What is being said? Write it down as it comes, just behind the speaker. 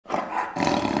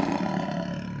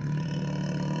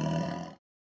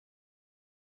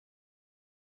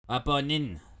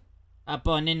Aponin.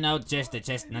 Aponin out just the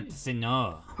chestnut,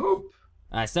 senor. Hope.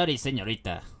 Sorry,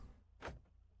 senorita.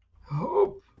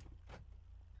 Hope.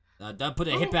 Don't put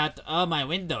a hip out of my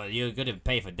window. You're gonna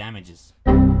pay for damages.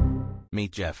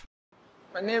 Meet Jeff.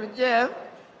 My name is Jeff.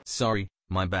 Sorry,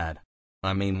 my bad.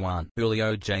 I mean Juan.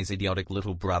 Julio J's idiotic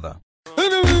little brother.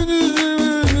 Put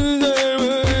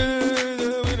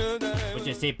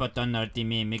your seatbelt on,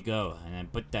 me, amigo, and then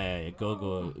put the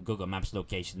Google Maps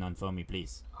location on for me,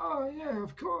 please. Oh, yeah,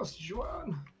 of course,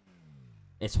 Juan.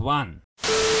 It's Juan.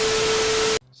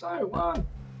 So, Juan,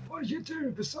 what do you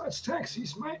do besides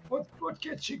taxis, mate? What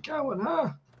gets you going,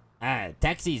 huh?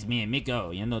 Taxis, mi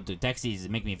amigo. You know, the taxis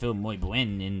make me feel muy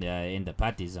buen in the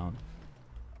party zone.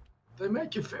 They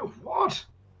make you feel what?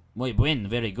 Muy buen,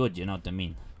 very good, you know what I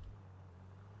mean.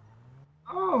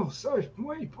 Oh, so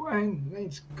muy buen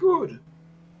means good.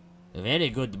 Very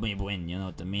good, muy buen, you know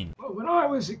what I mean. Well, when I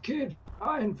was a kid,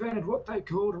 I invented what they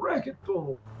called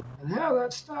racquetball. And how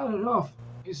that started off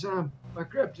is, I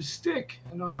grabbed a stick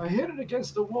and I hit it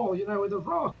against the wall, you know, with a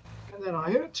rock. And then I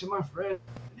hit it to my friend,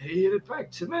 and he hit it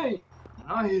back to me. And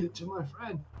I hit it to my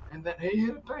friend, and then he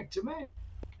hit it back to me.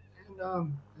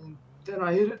 And then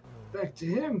I hit it back to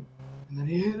him, and then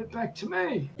he hit it back to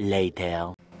me.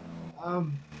 Later.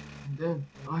 And then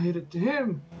I hit it to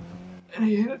him, and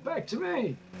he hit it back to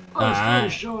me. Long story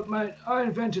short, mate, I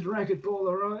invented racquetball,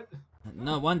 alright?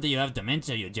 No wonder you have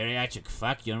dementia, you geriatric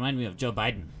fuck. You remind me of Joe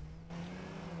Biden.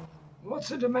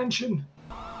 What's a dimension?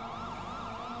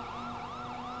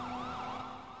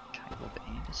 Caleb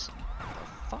Anderson.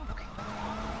 What the fuck?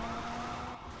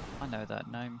 I know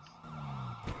that name.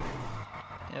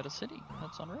 Out of city.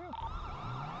 That's unreal.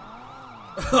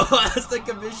 That's the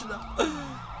commissioner.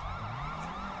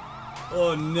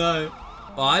 Oh no.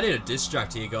 Oh, I need a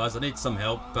distract here, guys. I need some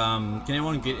help. Can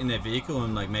anyone get in their vehicle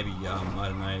and like maybe I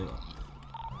don't know,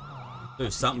 do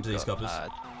something to these coppers?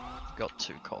 You've got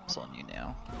 2 cops on you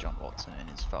now. John Watson and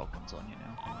his Falcons on you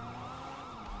now.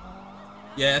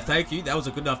 Yeah, thank you. That was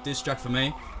a good enough distract for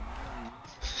me.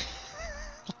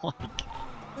 Like.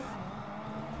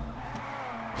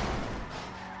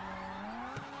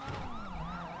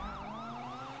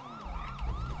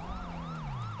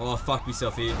 Oh, I fucked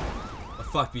myself here. I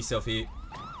fucked myself here.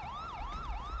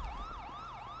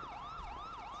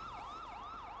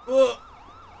 Oh.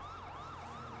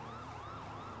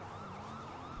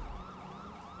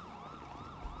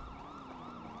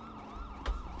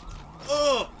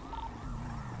 Oh.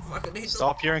 Fucking hit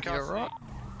Stop here and You're right.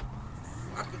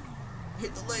 Fucking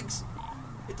hit the legs.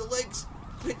 Hit the legs.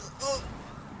 Hit the. Oh.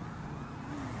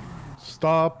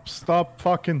 Stop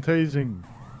fucking tasing.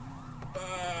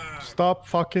 Stop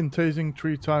fucking tasing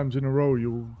 3 times in a row.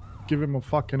 You'll give him a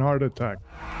fucking heart attack.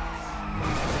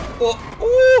 Oh.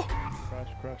 Oh.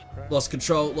 Crash. Lost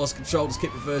control. Just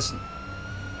keep reversing.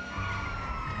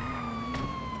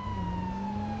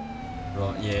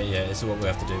 Right, yeah, this is what we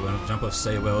have to do. We're going to jump off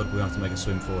SeaWorld, we have to make a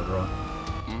swim forward, right?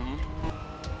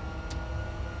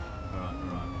 Alright.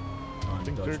 I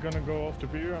think they're gonna go off the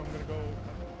beer, I'm gonna go...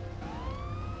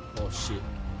 Oh shit,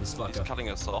 this fucker. He's cutting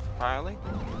us off, apparently.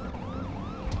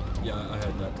 Yeah, I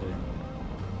heard that too.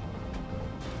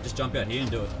 Just jump out here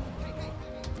and do it.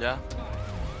 Yeah.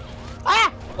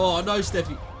 Ah! Oh no,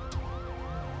 Steffi.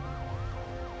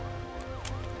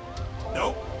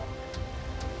 Nope.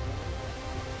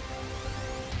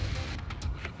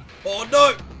 Oh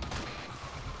no!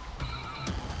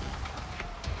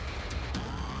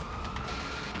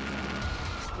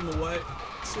 Swim away.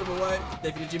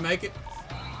 Steffi, did you make it?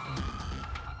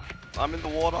 I'm in the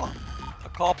water. The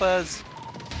coppers.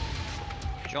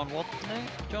 John Watson there?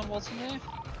 John Watson there?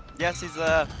 Yes, he's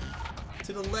there.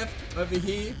 To the left, over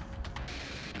here.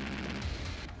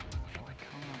 I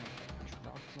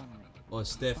can't. Oh,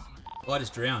 Steph. Oh, I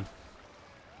just drowned.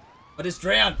 I just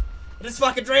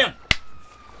fucking drowned!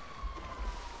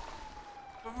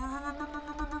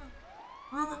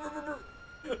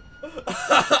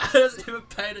 I wasn't even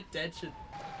paying attention.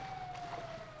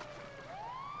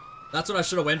 That's what I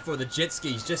should have went for, the jet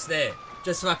skis, just there.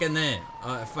 Just fucking there.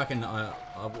 I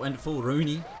went full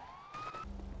Rooney.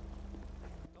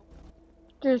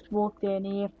 Just walk down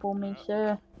here for me,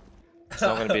 sir. It's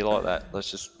not gonna be like that. Let's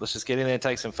just get in there and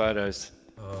take some photos.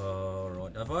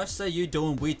 Alright. If I see you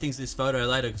doing weird things in this photo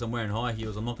later because I'm wearing high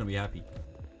heels, I'm not gonna be happy.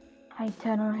 Hey,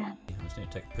 turn around. Yeah, I just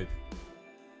need to take a poop.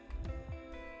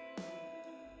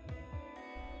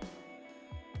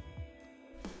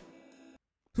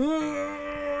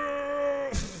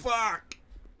 Fuck!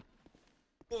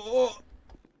 Oh!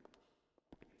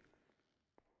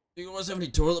 Do you guys have any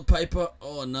toilet paper?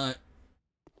 Oh no.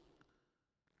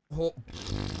 Oh,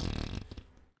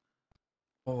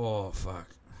 oh fuck.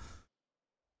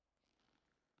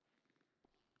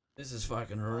 This is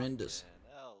fucking horrendous.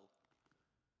 Fucking hell.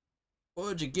 What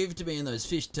would you give to me in those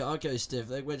fish tacos, Steph?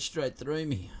 They went straight through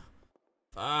me.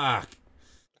 Fuck. I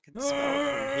can smell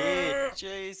it from here.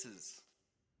 Jesus.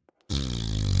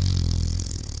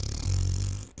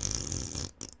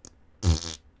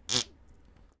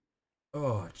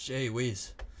 Oh, gee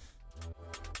whiz.